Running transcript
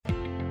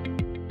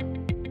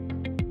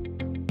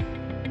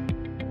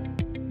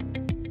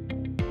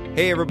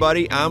Hey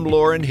everybody, I'm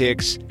Lauren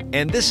Hicks,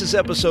 and this is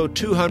episode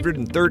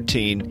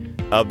 213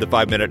 of the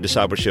 5-Minute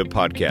Discipleship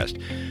Podcast.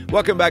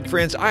 Welcome back,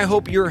 friends. I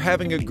hope you're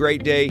having a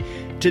great day.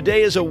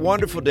 Today is a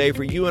wonderful day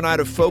for you and I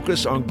to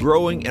focus on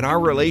growing in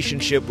our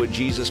relationship with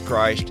Jesus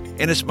Christ,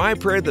 and it's my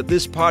prayer that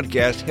this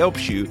podcast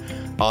helps you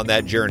on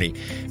that journey.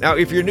 Now,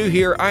 if you're new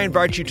here, I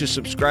invite you to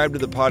subscribe to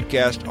the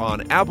podcast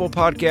on Apple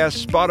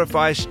Podcasts,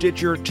 Spotify,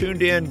 Stitcher,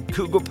 TuneIn,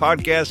 Google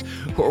Podcasts,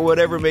 or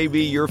whatever may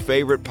be your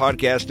favorite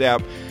podcast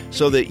app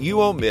so that you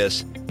won't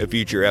miss a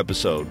future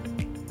episode.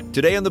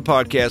 Today on the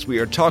podcast, we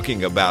are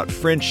talking about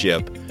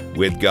friendship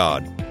with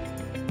God.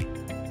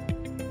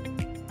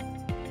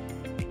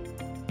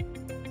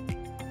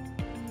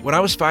 When I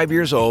was 5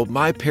 years old,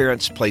 my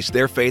parents placed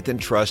their faith and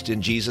trust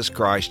in Jesus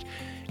Christ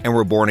and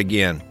were born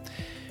again.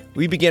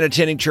 We began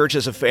attending church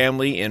as a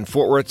family in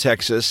Fort Worth,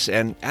 Texas,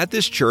 and at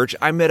this church,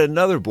 I met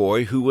another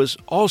boy who was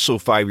also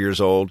 5 years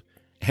old,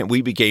 and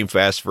we became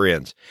fast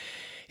friends.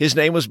 His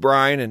name was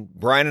Bryan, and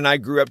Bryan and I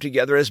grew up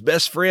together as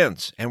best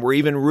friends, and were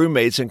even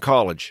roommates in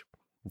college.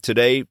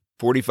 Today,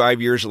 45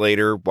 years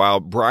later,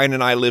 while Bryan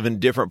and I live in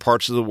different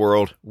parts of the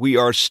world, we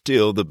are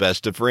still the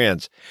best of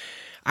friends.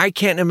 I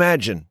can't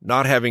imagine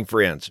not having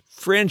friends.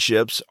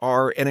 Friendships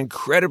are an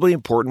incredibly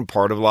important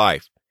part of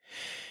life.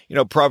 You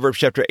know, Proverbs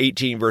chapter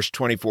 18, verse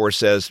 24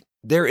 says,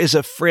 "There is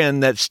a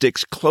friend that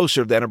sticks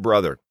closer than a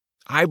brother."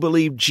 I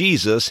believe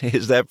Jesus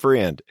is that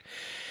friend.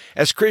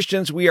 As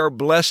Christians, we are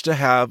blessed to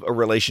have a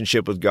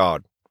relationship with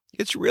God.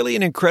 It's really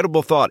an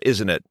incredible thought,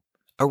 isn't it?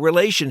 A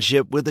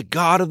relationship with the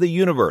God of the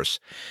universe.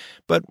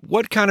 But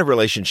what kind of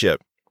relationship?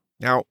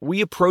 Now,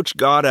 we approach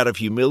God out of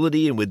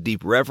humility and with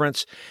deep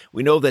reverence.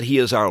 We know that He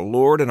is our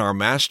Lord and our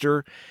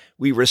Master.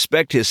 We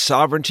respect His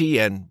sovereignty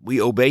and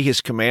we obey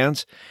His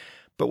commands.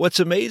 But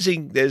what's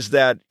amazing is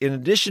that in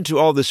addition to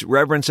all this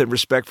reverence and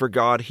respect for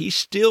God, He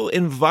still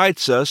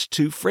invites us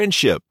to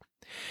friendship.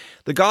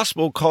 The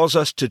gospel calls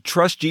us to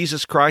trust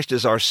Jesus Christ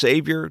as our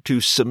Savior,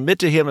 to submit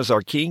to Him as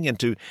our King, and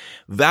to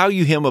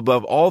value Him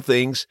above all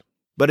things,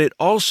 but it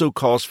also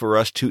calls for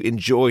us to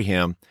enjoy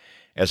Him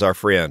as our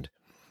friend.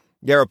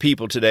 There are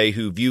people today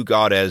who view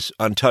God as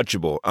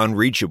untouchable,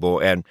 unreachable,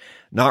 and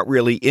not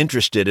really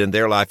interested in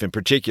their life in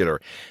particular.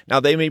 Now,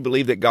 they may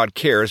believe that God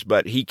cares,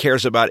 but He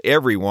cares about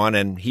everyone,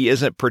 and He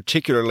isn't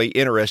particularly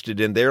interested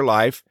in their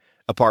life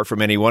apart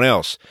from anyone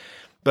else.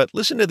 But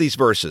listen to these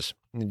verses.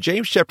 In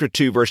James chapter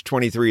 2, verse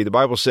 23, the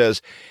Bible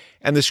says,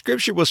 "And the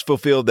scripture was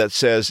fulfilled that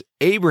says,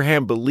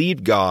 Abraham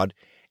believed God,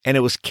 and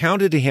it was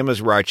counted to him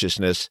as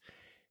righteousness,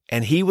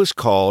 and he was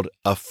called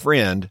a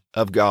friend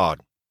of God."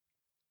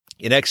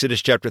 In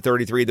Exodus chapter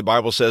 33, the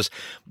Bible says,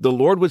 "The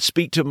Lord would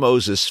speak to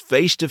Moses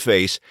face to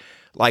face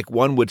like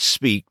one would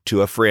speak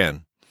to a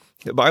friend."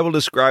 The Bible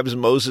describes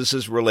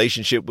Moses'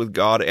 relationship with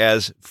God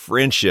as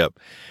friendship.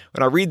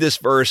 When I read this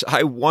verse,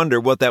 I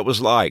wonder what that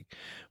was like.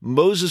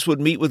 Moses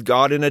would meet with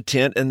God in a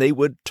tent and they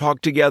would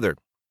talk together.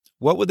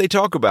 What would they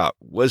talk about?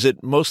 Was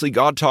it mostly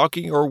God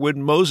talking, or would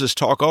Moses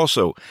talk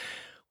also?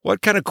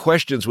 What kind of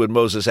questions would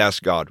Moses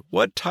ask God?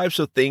 What types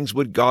of things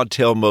would God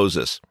tell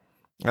Moses?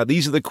 Now,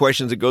 these are the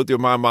questions that go through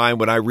my mind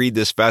when I read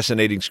this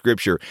fascinating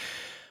scripture.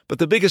 But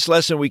the biggest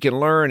lesson we can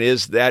learn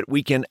is that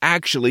we can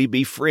actually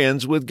be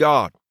friends with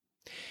God.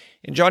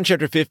 In John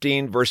chapter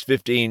 15, verse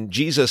 15,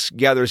 Jesus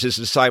gathers His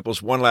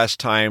disciples one last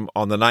time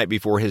on the night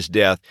before His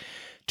death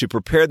to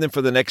prepare them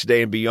for the next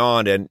day and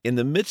beyond. And in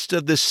the midst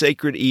of this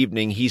sacred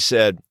evening, He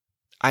said,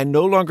 "I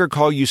no longer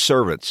call you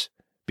servants,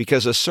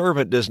 because a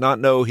servant does not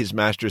know his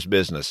master's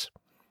business.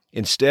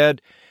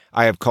 Instead,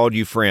 I have called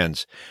you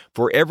friends,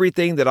 for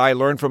everything that I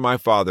learned from my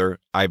Father,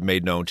 I've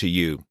made known to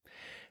you."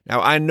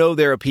 Now, I know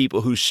there are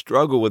people who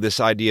struggle with this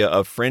idea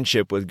of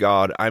friendship with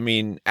God. I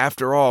mean,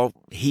 after all,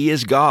 He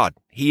is God.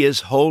 He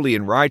is holy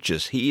and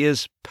righteous. He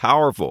is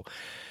powerful.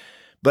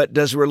 But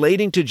does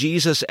relating to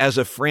Jesus as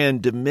a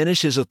friend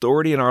diminish His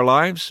authority in our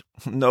lives?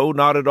 No,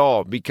 not at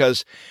all,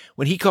 because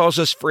when He calls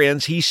us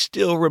friends, He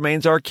still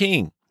remains our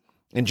King.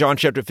 In John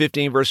chapter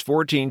 15, verse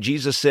 14,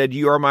 Jesus said,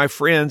 "You are my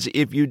friends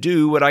if you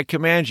do what I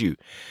command you."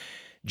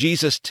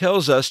 Jesus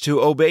tells us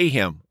to obey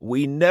Him.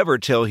 We never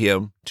tell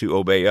Him to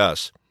obey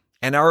us.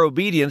 And our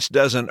obedience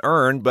doesn't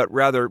earn, but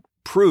rather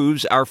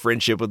proves our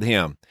friendship with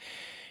Him.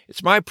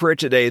 It's my prayer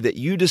today that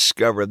you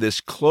discover this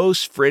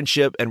close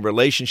friendship and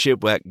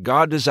relationship that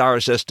God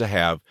desires us to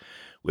have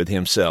with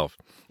Himself.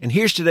 And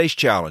here's today's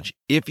challenge.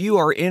 If you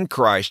are in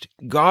Christ,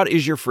 God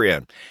is your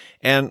friend.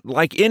 And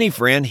like any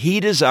friend, He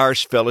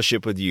desires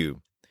fellowship with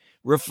you.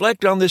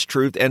 Reflect on this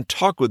truth and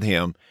talk with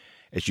Him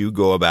as you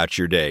go about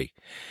your day.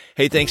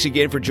 Hey, thanks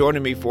again for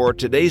joining me for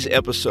today's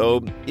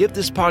episode. If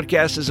this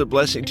podcast is a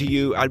blessing to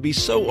you, I'd be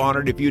so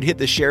honored if you'd hit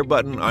the share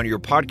button on your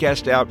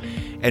podcast app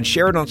and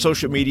share it on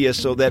social media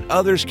so that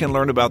others can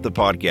learn about the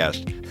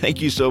podcast.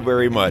 Thank you so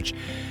very much.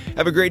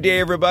 Have a great day,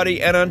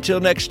 everybody, and until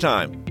next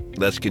time,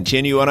 let's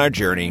continue on our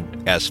journey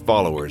as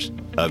followers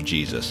of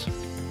Jesus.